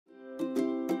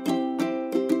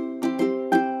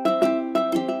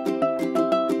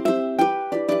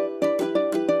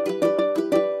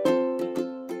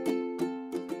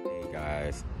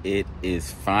It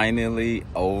is finally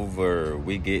over.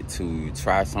 We get to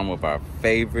try some of our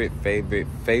favorite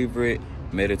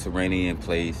Mediterranean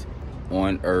place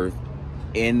on earth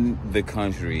in the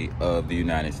country of the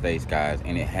United States, guys.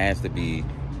 And it has to be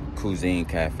Kouzine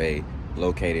Cafe,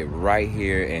 located right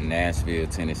here in Nashville,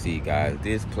 Tennessee, guys.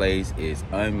 This place is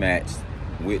unmatched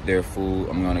with their food.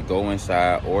 I'm gonna go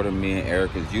inside, order me and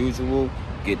Erica's usual,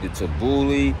 get the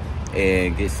tabbouleh,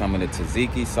 and get some of the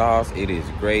tzatziki sauce. It is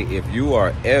great. If you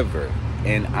are ever,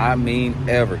 and I mean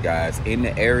ever, guys, in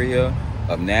the area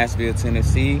of Nashville,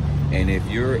 Tennessee, and if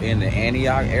you're in the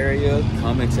Antioch area,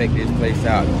 come and check this place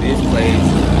out. This place,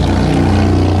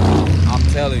 I'm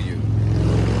telling you,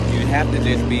 you have to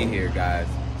just be here, guys.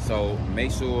 So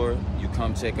make sure you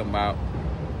come check them out.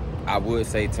 I would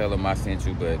say tell them I sent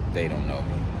you, but they don't know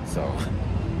me. So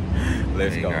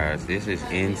let's go. Guys, this is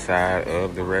inside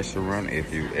of the restaurant.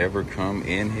 If you ever come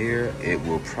in here, it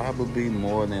will probably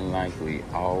more than likely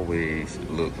always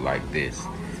look like this.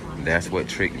 That's what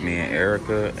tricked me and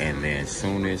Erica. And then as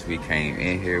soon as we came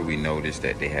in here, we noticed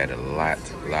that they had a lot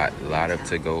of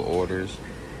to-go orders.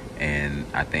 And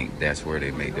I think that's where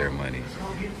they make their money.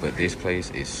 But this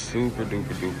place is super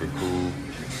duper cool.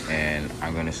 And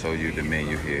I'm gonna show you the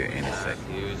menu here in a second.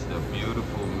 Here's the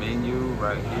beautiful menu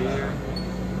right here.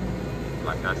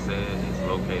 Like I said, it's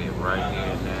located right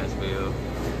here in Nashville.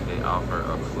 They offer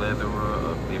a plethora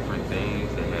of different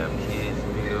things. They have kids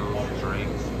meals,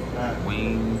 drinks,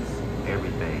 wings,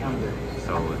 everything.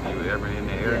 So if you're ever in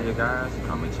the area, guys,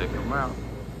 come and check them out.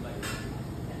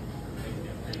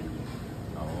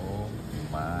 Oh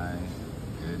my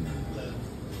goodness.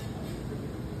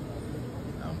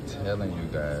 I'm telling you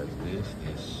guys, this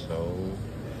is so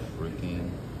freaking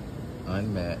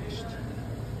unmatched.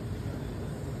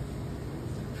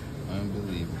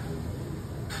 Unbelievable.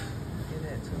 Look at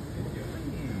that, 250.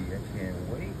 I can't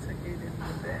wait to get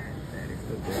into that. That is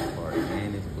the best part.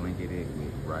 And it's blanketed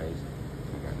with rice.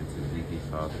 I got the tzatziki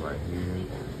sauce right here.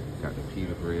 Got the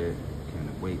pita bread.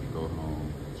 Can't wait to go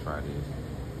home and try this.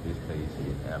 This place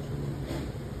is absolutely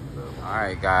lovely. All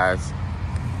right, guys.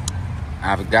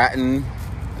 I've gotten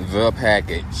the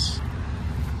package.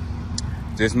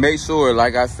 Just make sure,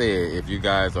 like I said, if you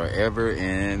guys are ever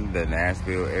in the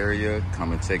Nashville area,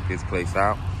 come and check this place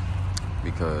out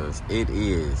because it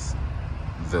is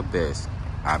the best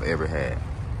I've ever had.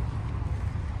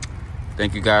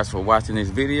 Thank you guys for watching this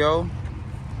video.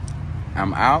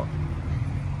 I'm out.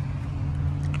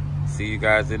 See you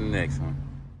guys in the next one.